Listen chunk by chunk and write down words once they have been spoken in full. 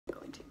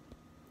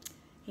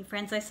Hey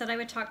friends, I said I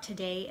would talk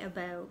today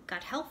about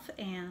gut health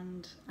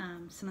and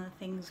some of the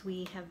things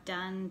we have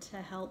done to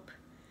help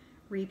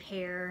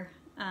repair.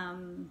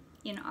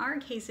 In our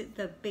case,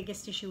 the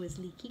biggest issue is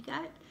leaky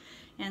gut.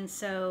 And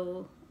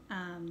so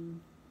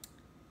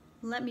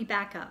let me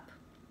back up.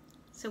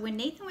 So when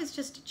Nathan was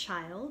just a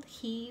child,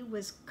 he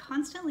was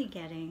constantly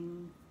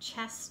getting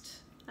chest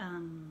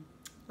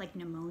like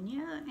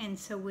pneumonia, and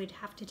so would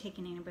have to take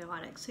an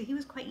antibiotic. So he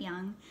was quite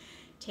young,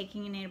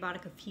 taking an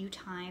antibiotic a few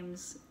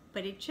times,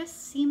 but it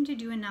just seemed to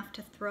do enough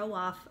to throw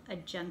off a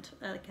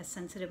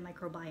sensitive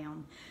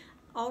microbiome.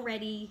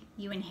 Already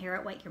you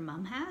inherit what your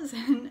mom has,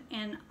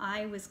 and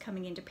I was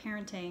coming into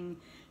parenting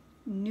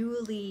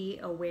newly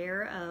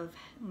aware of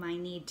my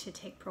need to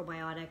take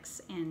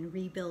probiotics and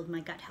rebuild my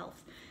gut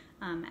health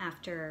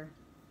after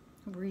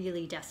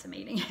really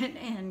decimating it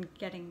and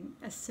getting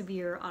a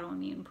severe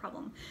autoimmune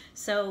problem.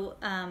 So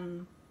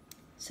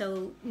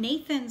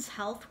Nathan's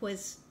health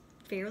was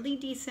fairly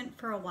decent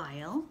for a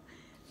while,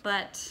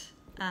 but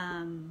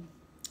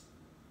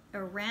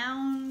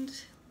around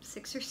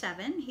 6 or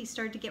 7, he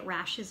started to get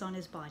rashes on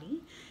his body.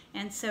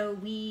 And so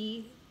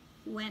we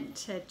went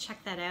to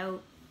check that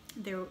out.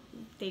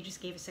 They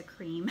just gave us a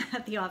cream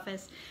at the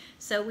office.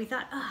 So we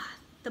thought,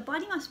 the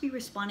body must be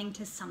responding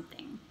to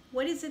something.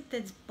 What is it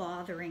that's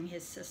bothering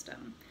his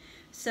system?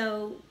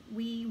 So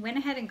we went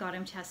ahead and got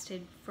him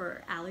tested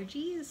for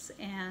allergies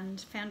and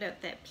found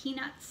out that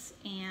peanuts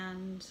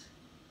and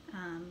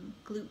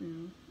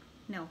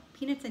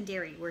peanuts and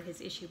dairy were his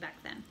issue back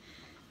then.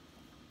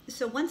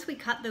 So once we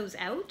cut those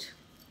out,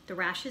 the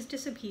rashes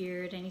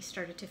disappeared and he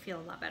started to feel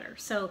a lot better.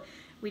 So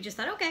we just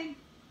thought, okay,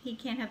 he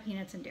can't have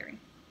peanuts and dairy.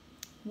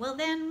 Well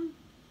then,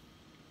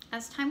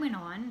 as time went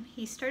on,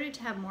 he started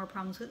to have more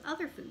problems with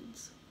other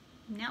foods.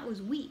 Now it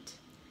was wheat.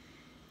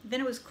 Then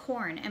it was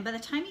corn. And by the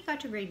time he got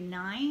to grade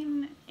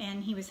 9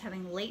 and he was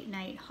having late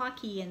night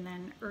hockey and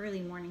then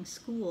early morning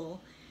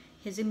school,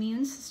 his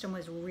immune system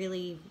was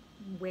really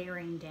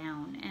wearing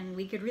down. And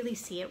we could really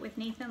see it with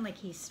Nathan. Like,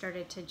 he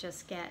started to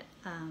just get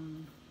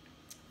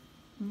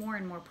more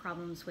and more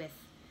problems with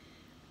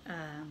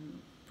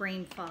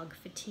brain fog,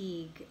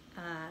 fatigue.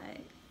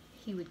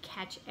 He would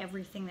catch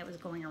everything that was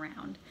going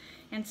around.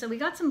 And so we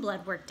got some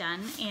blood work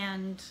done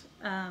and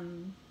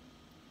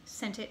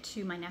sent it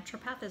to my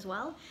naturopath as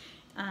well.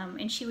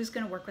 And she was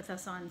going to work with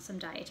us on some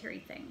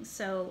dietary things.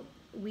 So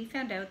we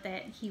found out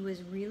that he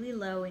was really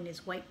low in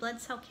his white blood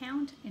cell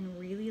count and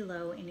really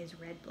low in his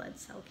red blood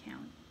cell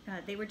count.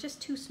 They were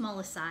just too small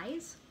a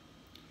size.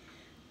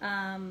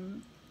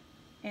 And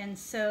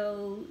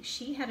so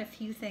she had a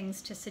few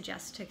things to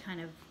suggest to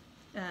kind of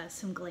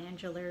some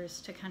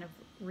glandulars to kind of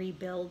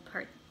rebuild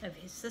part of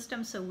his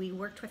system. So we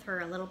worked with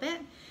her a little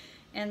bit,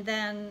 and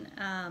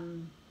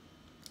then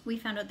we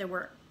found out there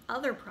were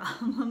other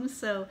problems.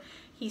 So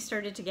he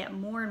started to get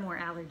more and more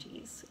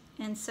allergies.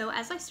 And so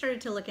as I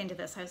started to look into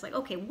this, I was like,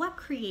 okay, what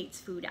creates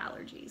food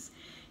allergies?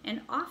 And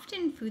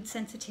often food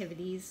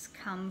sensitivities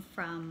come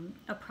from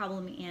a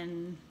problem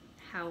in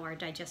how our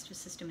digestive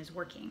system is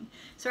working.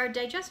 So our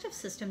digestive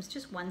system is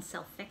just one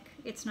cell thick.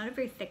 It's not a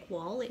very thick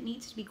wall. It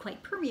needs to be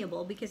quite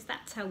permeable because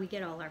that's how we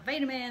get all our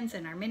vitamins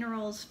and our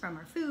minerals from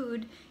our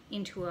food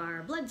into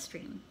our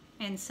bloodstream.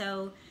 And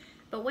so,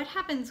 but what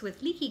happens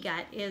with leaky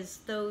gut is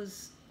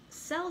those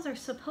cells are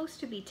supposed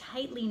to be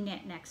tightly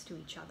knit next to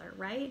each other,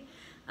 right?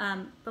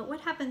 But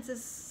what happens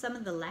is some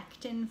of the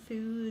lectin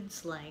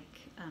foods like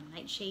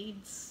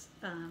nightshades,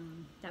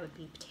 that would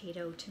be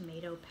potato,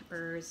 tomato,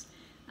 peppers,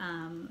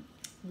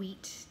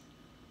 wheat,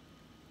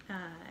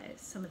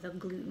 some of the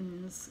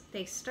glutens,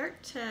 they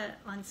start to,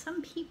 on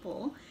some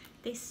people,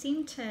 they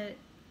seem to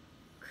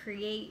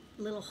create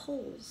little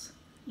holes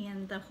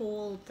in the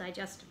whole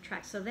digestive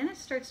tract. So then it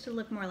starts to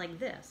look more like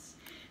this.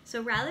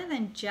 So rather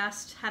than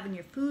just having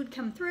your food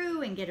come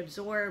through and get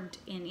absorbed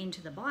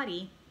into the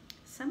body,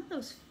 some of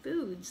those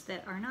foods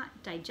that are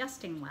not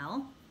digesting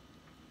well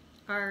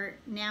are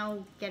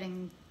now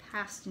getting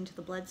passed into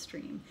the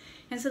bloodstream.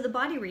 And so the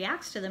body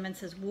reacts to them and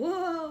says,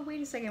 whoa,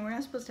 wait a second, we're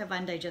not supposed to have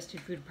undigested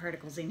food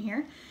particles in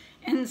here.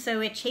 And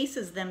so it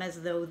chases them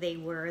as though they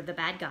were the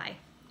bad guy.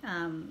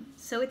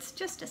 So it's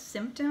just a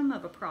symptom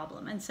of a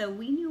problem. And so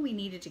we knew we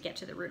needed to get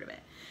to the root of it.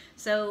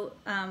 So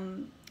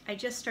I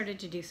just started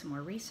to do some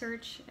more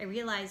research. I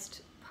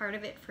realized part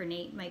of it for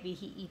Nate might be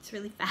he eats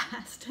really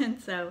fast.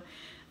 And so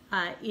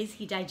is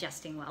he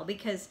digesting well?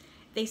 Because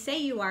they say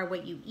you are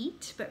what you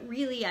eat, but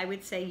really I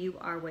would say you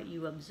are what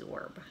you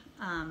absorb.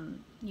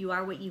 You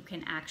are what you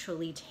can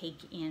actually take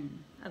in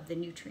of the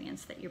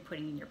nutrients that you're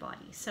putting in your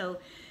body. So,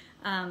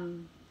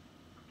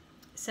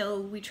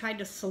 so we tried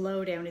to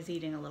slow down his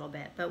eating a little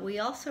bit, but we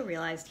also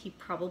realized he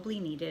probably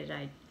needed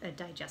a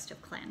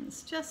digestive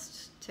cleanse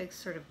just to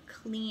sort of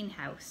clean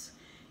house.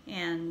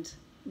 And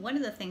one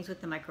of the things with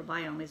the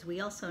microbiome is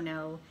we also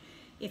know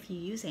if you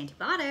use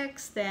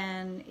antibiotics,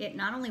 then it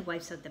not only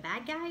wipes out the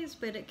bad guys,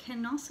 but it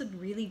can also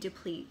really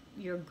deplete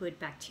your good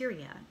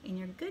bacteria. And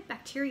your good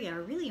bacteria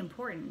are really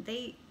important.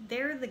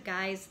 They're the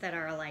guys that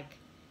are like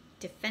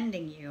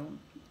defending you.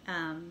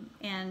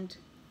 And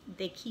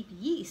they keep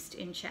yeast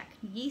in check.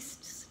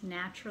 Yeasts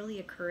naturally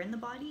occur in the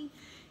body.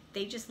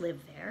 They just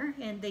live there,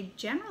 and they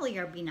generally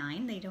are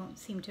benign. They don't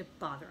seem to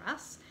bother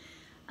us.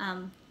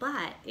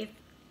 But if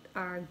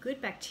our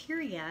good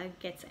bacteria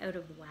gets out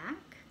of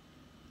whack,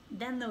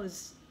 then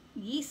those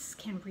yeasts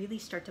can really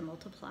start to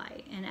multiply.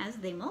 And as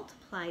they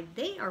multiply,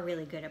 they are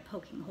really good at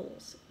poking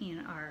holes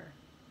in our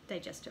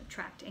digestive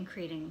tract and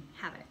creating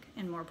havoc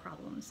and more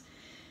problems.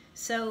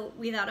 So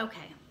we thought,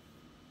 okay,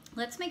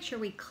 let's make sure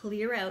we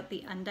clear out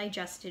the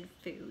undigested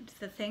food,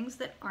 the things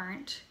that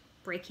aren't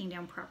breaking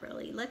down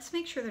properly. Let's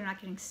make sure they're not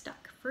getting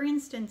stuck. For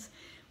instance,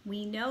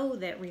 we know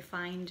that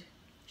refined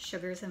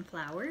sugars and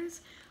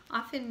flours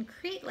often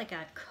create like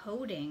a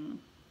coating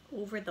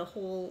over the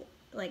whole,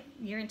 like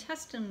your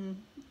intestinal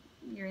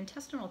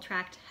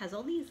tract has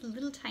all these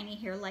little tiny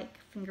hair-like,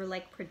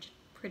 finger-like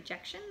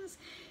projections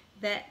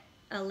that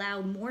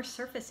allow more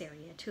surface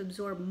area to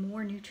absorb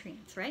more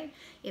nutrients, right?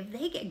 If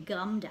they get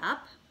gummed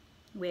up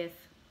with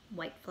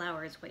white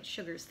flours, white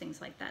sugars,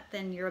 things like that,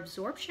 then your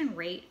absorption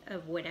rate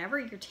of whatever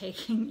you're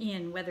taking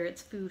in, whether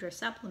it's food or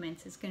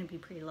supplements, is going to be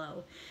pretty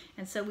low.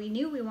 And so we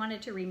knew we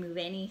wanted to remove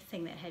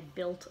anything that had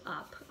built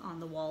up on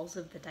the walls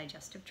of the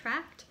digestive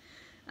tract.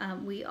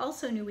 We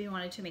also knew we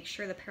wanted to make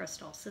sure the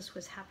peristalsis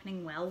was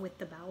happening well with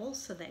the bowel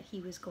so that he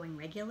was going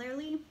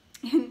regularly.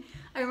 And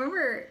I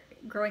remember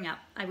growing up,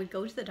 I would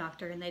go to the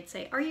doctor and they'd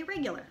say, "Are you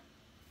regular?"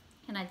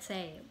 And I'd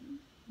say,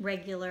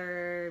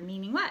 "Regular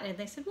meaning what?" And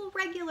they said, "Well,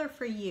 regular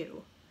for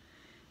you."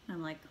 And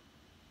I'm like,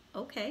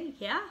 "Okay,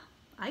 yeah,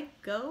 I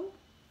go.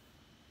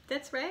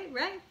 That's right."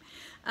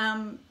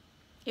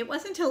 It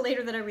wasn't until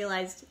later that I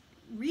realized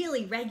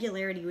really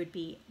regularity would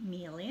be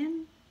meal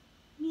in,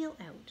 meal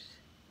out,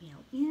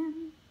 meal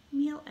in,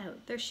 meal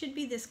out. There should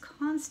be this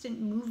constant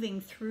moving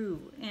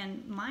through,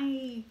 and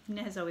mine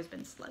has always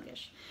been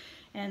sluggish.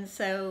 And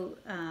so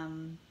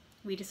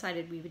we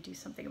decided we would do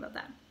something about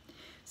that.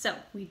 So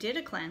we did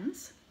a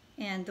cleanse,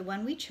 and the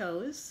one we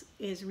chose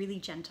is really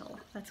gentle.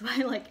 That's why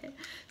I like it.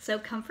 So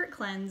Comfort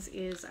Cleanse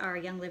is our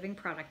Young Living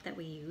product that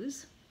we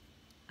use.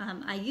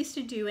 I used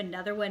to do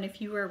another one. If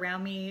you were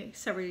around me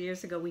several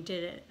years ago, we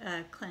did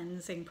a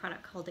cleansing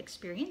product called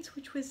Experience,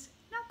 which was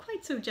not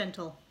quite so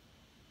gentle.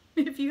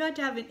 If you had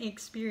to have an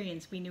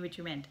experience, we knew what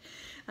you meant.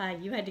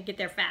 You had to get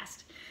there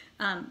fast.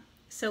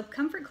 So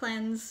Comfort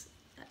Cleanse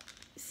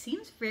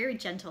seems very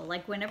gentle.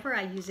 Like whenever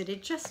I use it,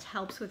 it just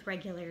helps with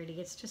regularity.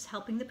 It's just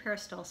helping the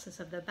peristalsis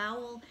of the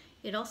bowel.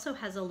 It also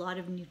has a lot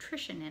of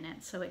nutrition in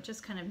it, so it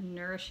just kind of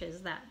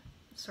nourishes that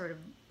sort of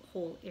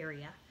whole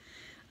area.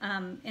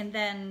 And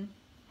then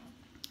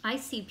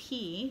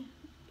ICP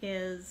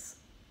is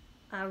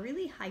a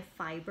really high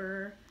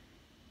fiber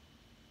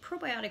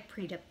probiotic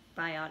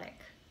prebiotic,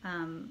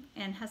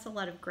 and has a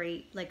lot of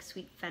great like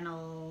sweet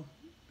fennel,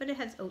 but it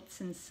has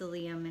oats and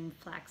psyllium and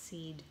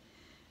flaxseed.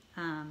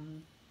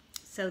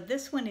 So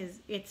this one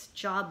its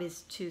job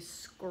is to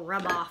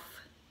scrub off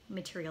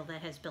material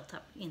that has built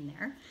up in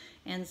there.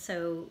 And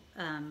so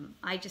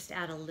I just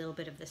add a little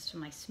bit of this to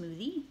my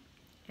smoothie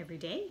every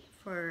day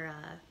for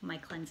my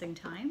cleansing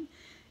time.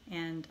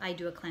 And I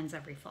do a cleanse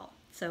every fall.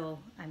 So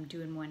I'm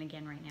doing one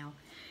again right now.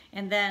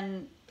 And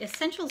then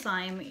Essential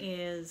Zyme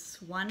is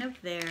one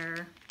of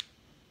their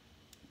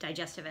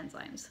digestive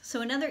enzymes.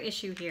 So another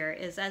issue here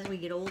is as we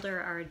get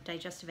older, our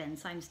digestive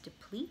enzymes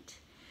deplete.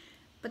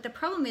 But the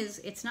problem is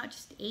it's not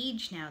just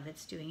age now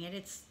that's doing it,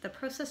 it's the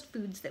processed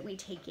foods that we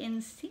take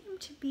in seem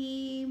to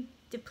be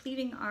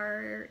depleting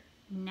our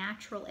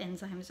natural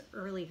enzymes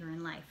earlier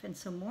in life. And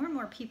so more and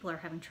more people are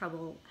having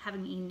trouble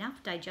having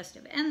enough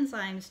digestive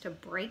enzymes to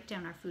break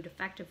down our food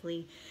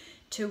effectively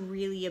to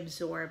really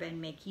absorb and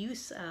make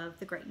use of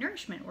the great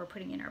nourishment we're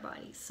putting in our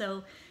bodies.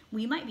 So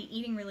we might be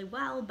eating really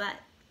well, but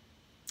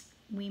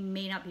we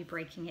may not be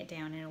breaking it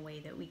down in a way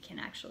that we can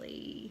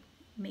actually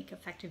make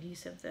effective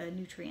use of the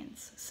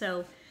nutrients.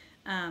 So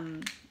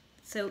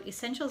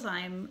Essential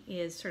Zyme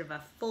is sort of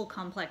a full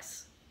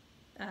complex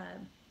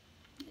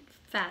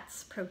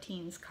fats,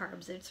 proteins,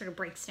 carbs. It sort of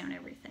breaks down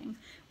everything.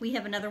 We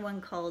have another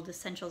one called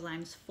Essential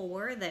Zymes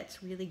 4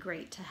 that's really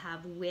great to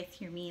have with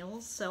your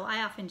meals. So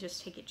I often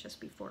just take it just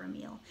before a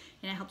meal,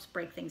 and it helps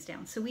break things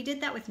down. So we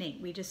did that with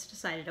Nate. We just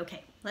decided,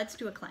 okay, let's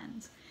do a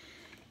cleanse.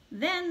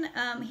 Then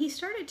he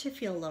started to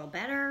feel a little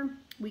better.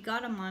 We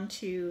got him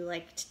onto,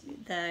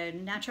 the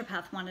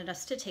naturopath wanted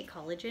us to take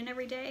collagen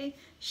every day.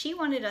 She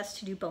wanted us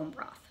to do bone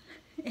broth.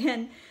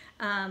 And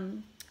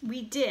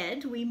we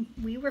did.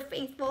 We were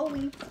faithful.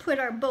 We put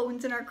our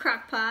bones in our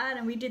crock pot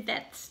and we did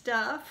that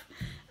stuff.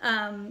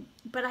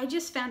 But I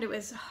just found it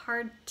was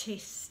hard to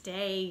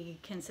stay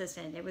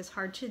consistent. It was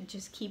hard to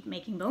just keep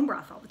making bone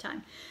broth all the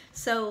time.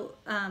 So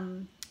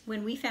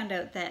when we found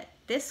out that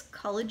this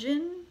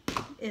collagen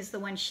is the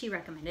one she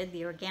recommended,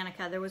 the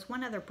Organica. There was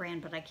one other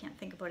brand, but I can't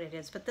think of what it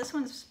is. But this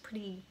one's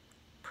pretty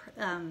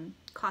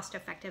cost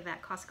effective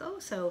at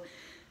Costco. So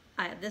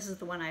this is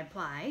the one I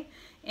apply.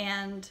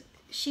 And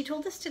she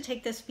told us to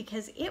take this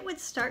because it would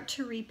start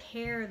to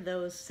repair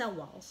those cell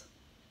walls.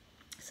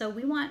 So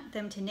we want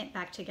them to knit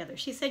back together.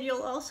 She said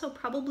you'll also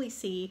probably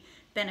see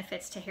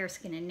benefits to hair,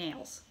 skin, and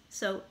nails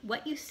So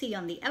what you see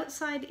on the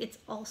outside, it's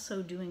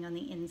also doing on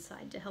the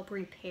inside to help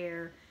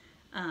repair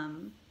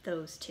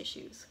those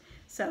tissues.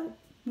 So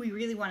we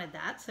really wanted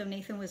that. So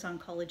Nathan was on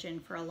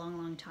collagen for a long,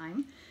 long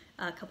time,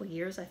 a couple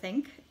years, I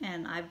think,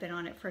 and I've been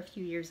on it for a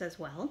few years as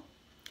well.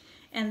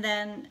 And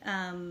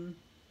then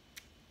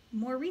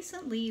more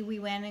recently, we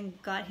went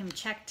and got him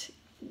checked.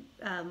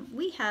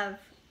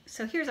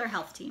 So here's our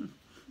health team.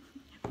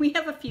 We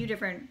have a few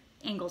different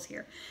angles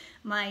here.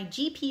 My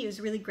GP is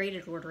really great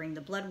at ordering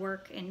the blood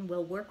work and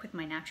will work with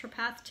my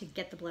naturopath to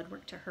get the blood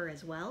work to her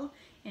as well.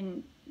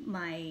 And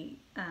my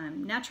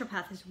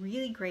naturopath is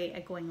really great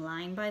at going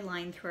line by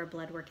line through our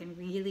blood work and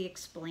really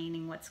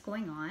explaining what's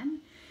going on.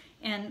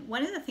 And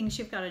one of the things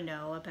you've got to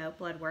know about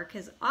blood work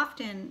is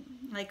often,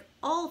 like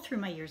all through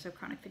my years of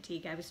chronic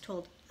fatigue, I was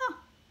told, oh,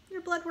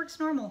 your blood work's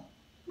normal.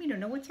 We don't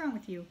know what's wrong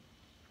with you.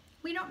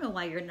 We don't know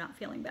why you're not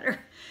feeling better.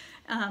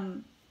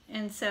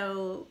 And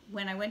so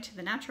when I went to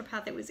the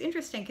naturopath, it was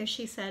interesting because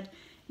she said,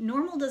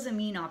 normal doesn't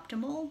mean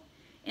optimal.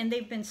 And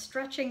they've been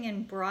stretching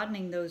and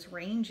broadening those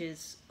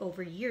ranges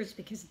over years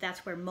because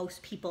that's where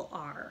most people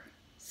are.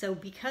 So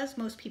because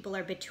most people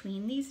are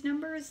between these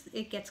numbers,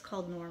 it gets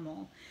called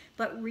normal.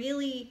 But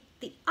really,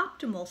 the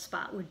optimal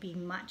spot would be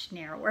much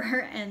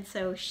narrower. And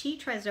so she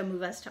tries to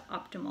move us to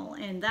optimal.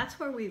 And that's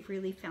where we've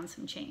really found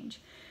some change.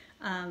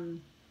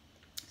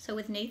 So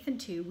with Nathan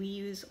too, we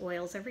use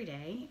oils every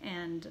day,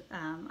 and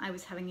I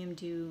was having him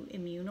do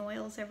immune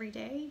oils every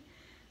day,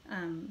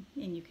 and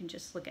you can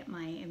just look at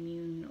my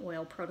immune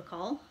oil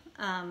protocol.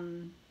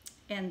 And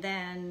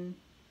then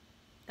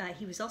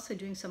he was also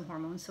doing some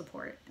hormone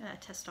support.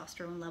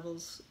 Testosterone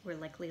levels were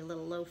likely a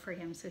little low for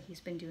him, so he's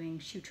been doing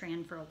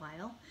Shutran for a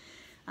while,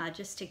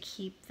 just to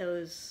keep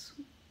those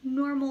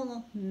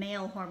normal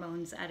male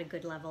hormones at a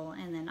good level.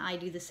 And then I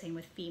do the same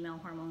with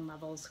female hormone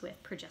levels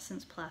with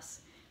Progessence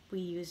Plus.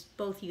 We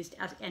both used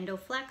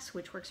Endoflex,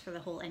 which works for the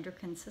whole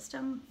endocrine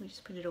system. We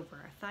just put it over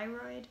our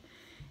thyroid.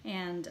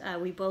 And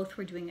we both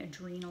were doing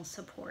adrenal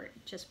support,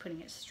 just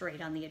putting it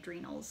straight on the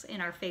adrenals. And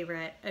our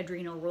favorite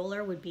adrenal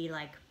roller would be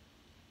like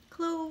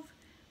clove,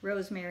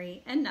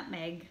 rosemary, and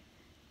nutmeg,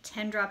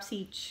 10 drops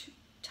each,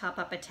 top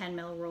up a 10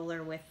 ml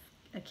roller with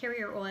a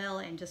carrier oil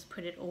and just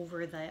put it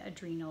over the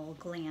adrenal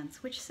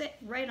glands, which sit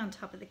right on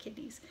top of the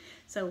kidneys.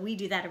 So we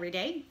do that every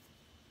day.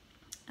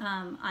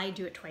 I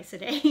do it twice a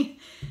day.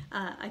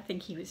 I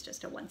think he was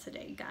just a once a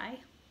day guy.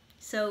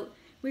 So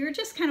we were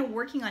just kind of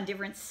working on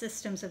different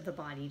systems of the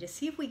body to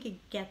see if we could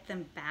get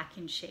them back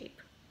in shape.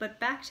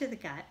 But back to the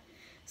gut.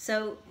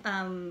 So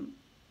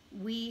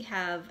we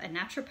have a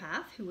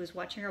naturopath who was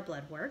watching our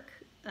blood work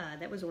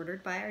that was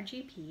ordered by our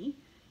GP,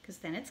 because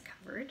then it's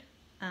covered.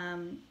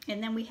 And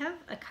then we have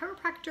a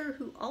chiropractor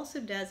who also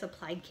does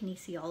applied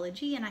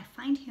kinesiology, and I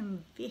find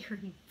him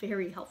very,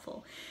 very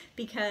helpful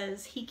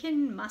because he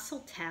can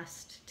muscle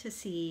test to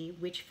see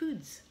which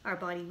foods our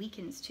body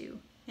weakens to.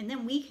 And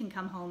then we can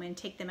come home and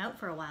take them out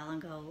for a while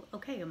and go,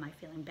 okay, am I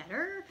feeling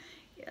better?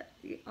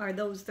 Are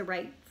those the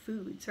right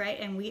foods, right?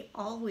 And we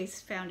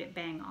always found it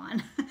bang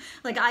on.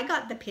 Like I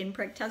got the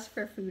pinprick test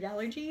for food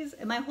allergies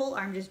and my whole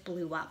arm just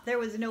blew up. There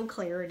was no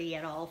clarity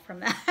at all from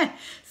that.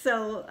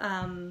 So,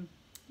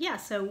 yeah,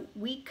 so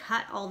we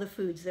cut all the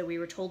foods that we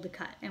were told to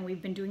cut, and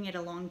we've been doing it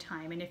a long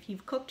time. And if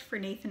you've cooked for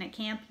Nathan at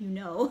camp, you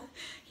know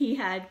he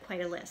had quite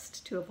a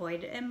list to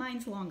avoid, and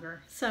mine's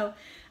longer. So,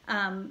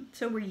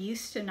 so we're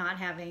used to not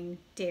having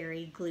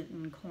dairy,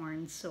 gluten,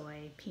 corn,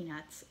 soy,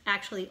 peanuts.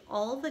 Actually,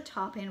 all the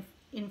top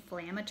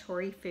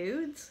inflammatory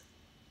foods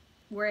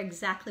were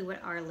exactly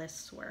what our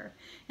lists were.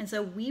 And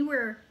so we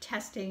were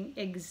testing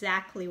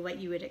exactly what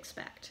you would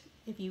expect.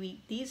 If you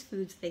eat these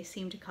foods, they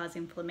seem to cause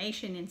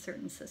inflammation in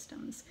certain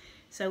systems.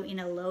 So in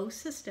a low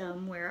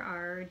system where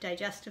our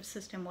digestive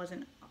system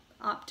wasn't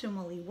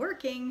optimally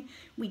working,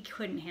 we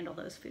couldn't handle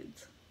those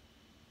foods.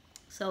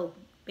 So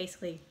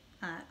basically,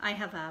 I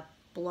have a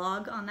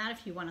blog on that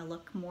if you want to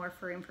look more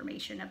for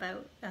information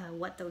about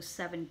what those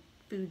 7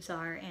 foods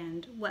are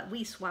and what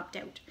we swapped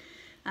out.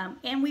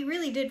 And we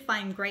really did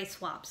find great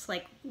swaps.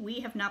 Like, we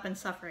have not been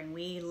suffering.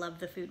 We love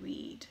the food we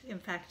eat. In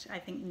fact, I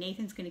think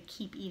Nathan's going to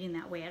keep eating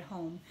that way at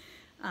home,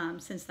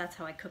 since that's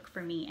how I cook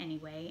for me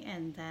anyway.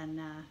 And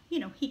then, you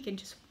know, he can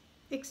just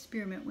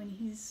experiment when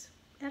he's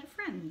at a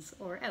friend's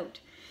or out.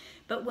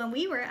 But when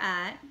we were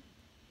at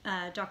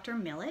Dr.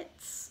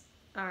 Millett's,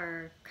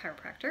 our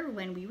chiropractor,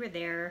 when we were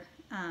there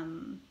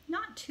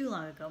not too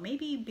long ago,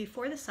 maybe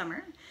before the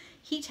summer,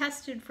 he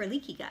tested for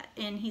leaky gut,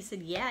 and he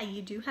said, yeah,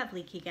 you do have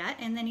leaky gut.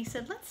 And then he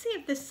said, let's see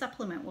if this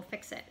supplement will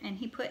fix it. And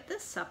he put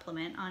this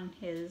supplement on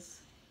his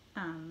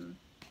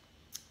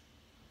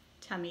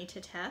tummy to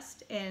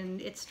test,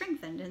 and it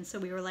strengthened. And so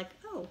we were like,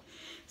 oh.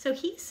 So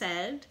he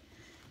said,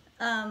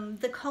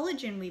 the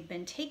collagen we've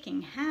been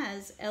taking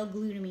has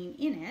L-glutamine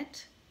in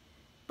it,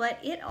 but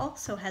it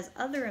also has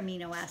other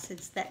amino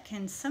acids that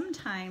can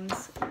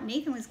sometimes,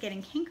 Nathan was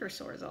getting canker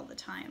sores all the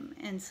time.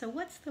 And so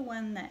what's the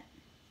one that,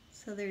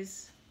 so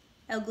there's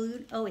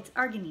it's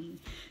arginine.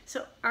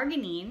 So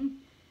arginine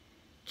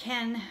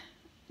can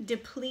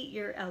deplete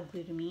your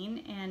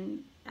L-glutamine,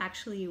 and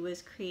actually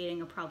was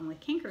creating a problem with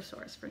canker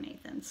sores for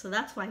Nathan. So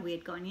that's why we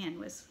had gone in,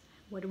 was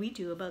what do we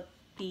do about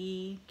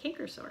the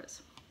canker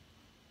sores?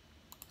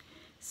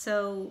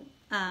 So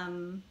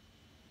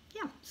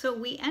yeah, so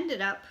we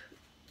ended up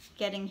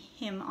getting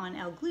him on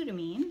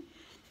L-glutamine,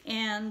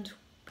 and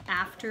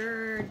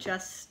after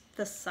just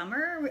the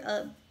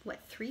summer, what,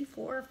 3,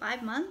 4,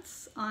 5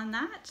 months on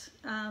that,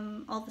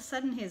 all of a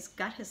sudden his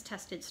gut has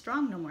tested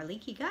strong, no more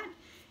leaky gut,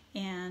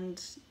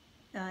 and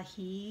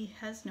he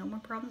has no more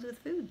problems with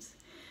foods.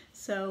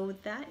 So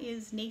that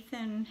is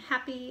Nathan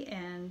happy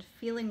and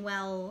feeling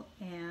well,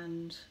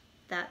 and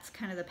that's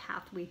kind of the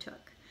path we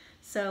took.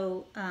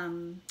 So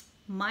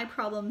my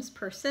problems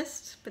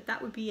persist, but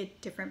that would be a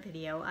different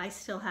video. I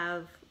still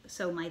have,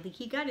 so my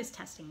leaky gut is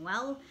testing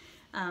well.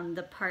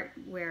 The part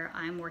where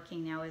I'm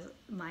working now is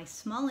my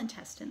small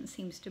intestine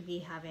seems to be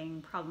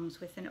having problems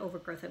with an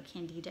overgrowth of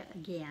candida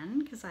again,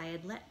 because I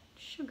had let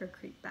sugar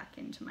creep back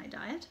into my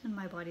diet and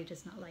my body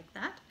does not like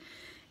that.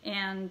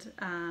 And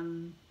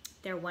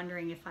they're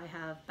wondering if I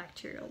have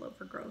bacterial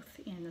overgrowth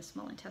in the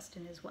small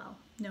intestine as well,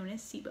 known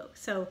as SIBO.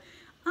 So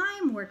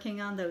I'm working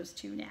on those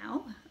two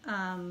now.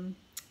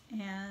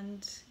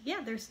 And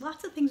yeah, there's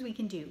lots of things we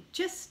can do.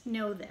 Just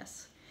know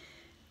this.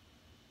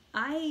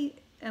 I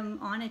am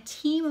on a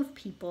team of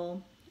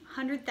people,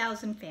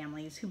 100,000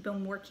 families, who've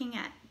been working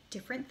at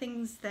different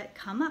things that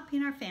come up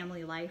in our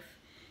family life,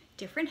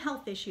 different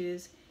health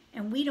issues,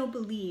 and we don't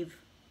believe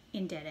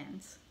in dead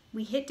ends.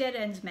 We hit dead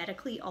ends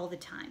medically all the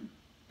time,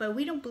 but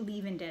we don't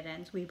believe in dead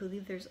ends. We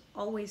believe there's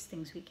always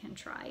things we can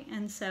try.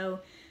 And so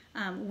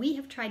we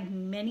have tried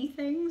many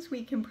things.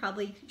 We can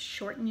probably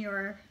shorten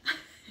your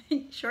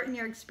shorten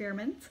your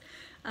experiments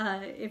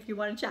if you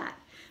want to chat.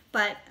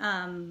 But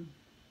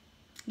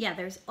yeah,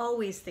 there's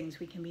always things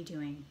we can be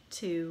doing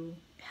to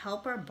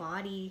help our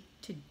body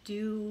to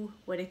do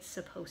what it's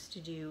supposed to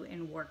do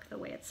and work the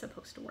way it's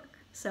supposed to work.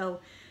 So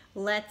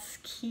let's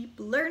keep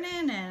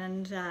learning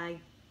and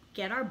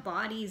get our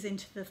bodies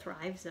into the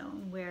thrive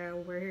zone where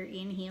we're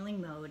in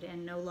healing mode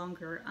and no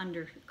longer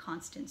under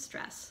constant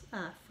stress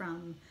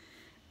from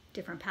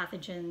different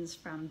pathogens,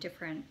 from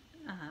different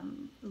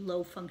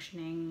low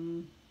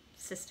functioning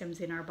systems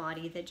in our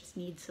body that just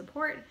need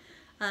support.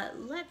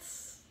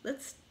 Let's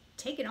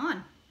take it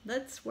on.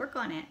 Let's work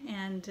on it,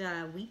 and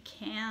we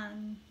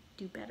can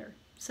do better.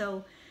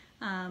 So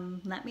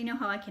let me know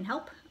how I can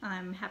help.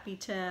 I'm happy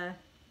to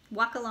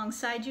walk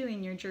alongside you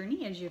in your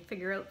journey as you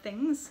figure out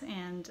things,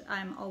 and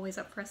I'm always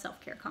up for a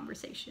self-care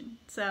conversation.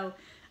 So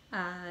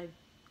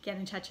get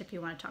in touch if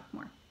you want to talk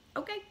more.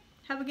 Okay,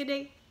 have a good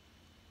day.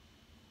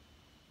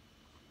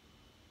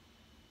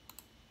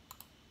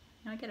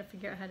 Now I gotta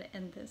figure out how to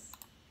end this.